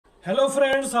Hello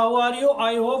friends, how are you?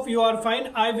 I hope you are fine.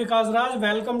 I Vikas Raj.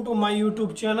 Welcome to my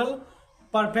YouTube channel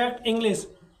Perfect English.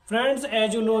 Friends,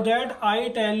 as you know that I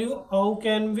tell you how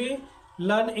can we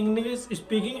learn English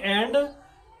speaking and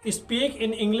speak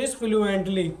in English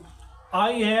fluently.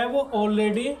 I have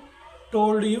already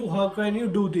told you how can you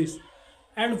do this.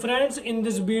 And friends, in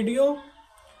this video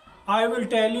I will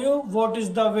tell you what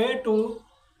is the way to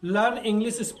learn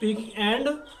English speaking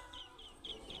and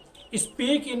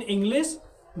speak in English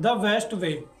the best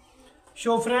way.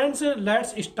 So friends,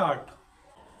 let's start.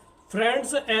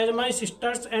 Friends, as my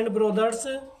sisters and brothers,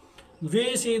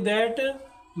 we see that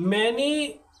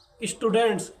many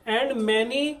students and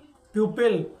many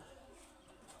people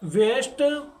waste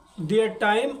their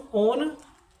time on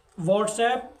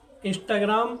WhatsApp,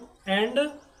 Instagram, and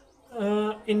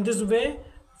in this way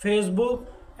Facebook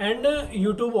and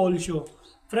YouTube also.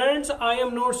 Friends, I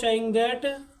am not saying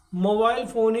that mobile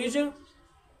phone is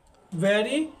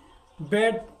very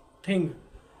bad thing.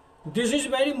 This is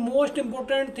very most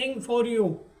important thing for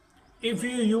you if you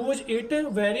use it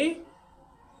very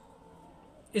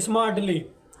smartly.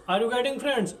 Are you getting,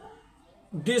 friends?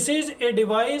 This is a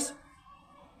device.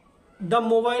 The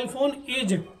mobile phone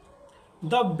is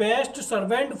the best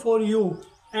servant for you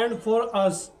and for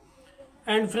us.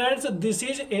 And friends, this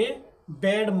is a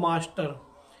bad master.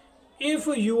 If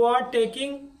you are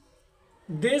taking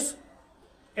this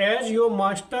as your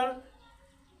master,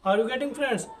 are you getting,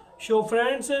 friends? So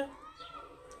friends,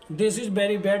 this is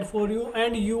very bad for you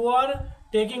and you are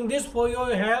taking this for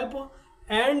your help,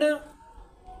 and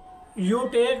you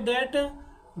take that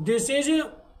this is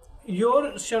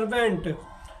your servant.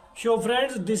 So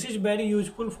friends, this is very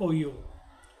useful for you.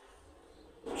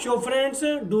 So friends,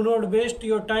 do not waste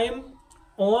your time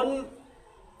on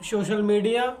social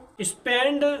media.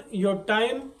 Spend your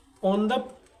time on the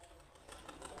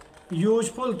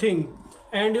useful thing,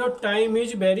 and your time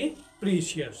is very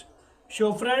precious.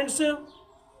 So friends,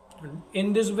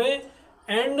 in this way,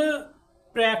 and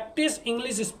practice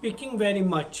English speaking very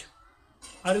much.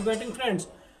 Are you getting, friends?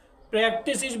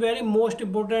 Practice is very most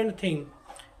important thing.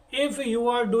 If you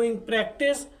are doing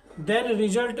practice, then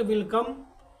result will come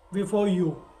before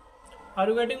you. Are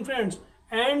you getting, friends?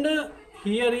 And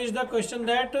here is the question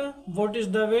that what is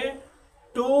the way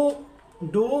to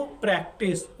do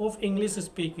practice of English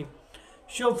speaking.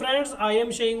 So friends, I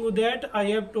am saying you that I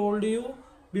have told you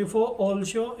before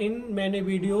also in many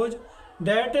videos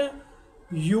that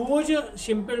use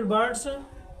simple words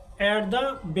at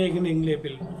the beginning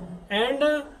level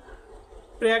and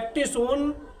practice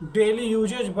on daily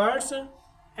usage words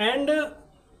and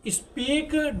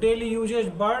speak daily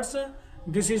usage words.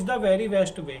 This is the very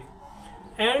best way.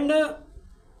 And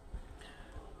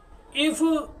if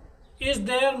is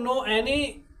there no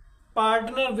any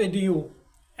partner with you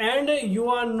and you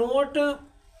are not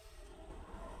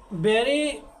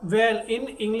very well in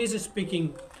English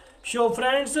speaking, so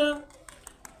friends,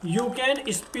 you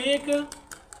can speak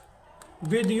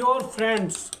with your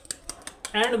friends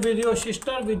and with your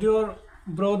sister, with your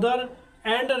brother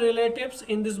and relatives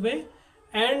in this way.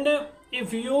 And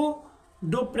if you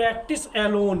do practice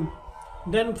alone,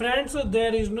 then friends,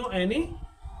 there is no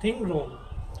anything wrong.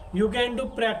 You can do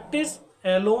practice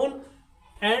alone,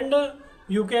 and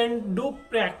you can do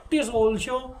practice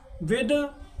also with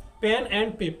pen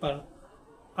and paper.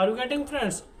 Are you getting,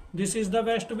 friends? This is the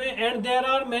best way, and there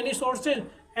are many sources,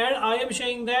 and I am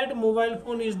saying that mobile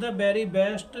phone is the very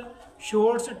best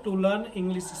source to learn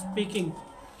English speaking.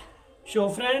 So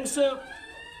friends,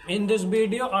 in this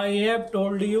video I have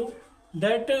told you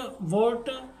that what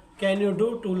can you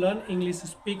do to learn English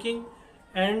speaking,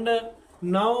 and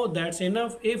now that's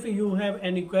enough. If you have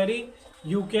any query,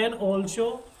 you can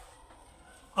also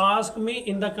ask me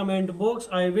in the comment box.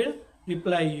 I will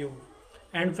reply you.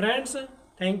 And friends,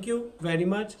 thank you very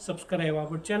much. Subscribe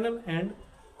our channel and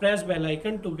press bell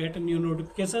icon to get new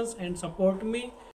notifications and support me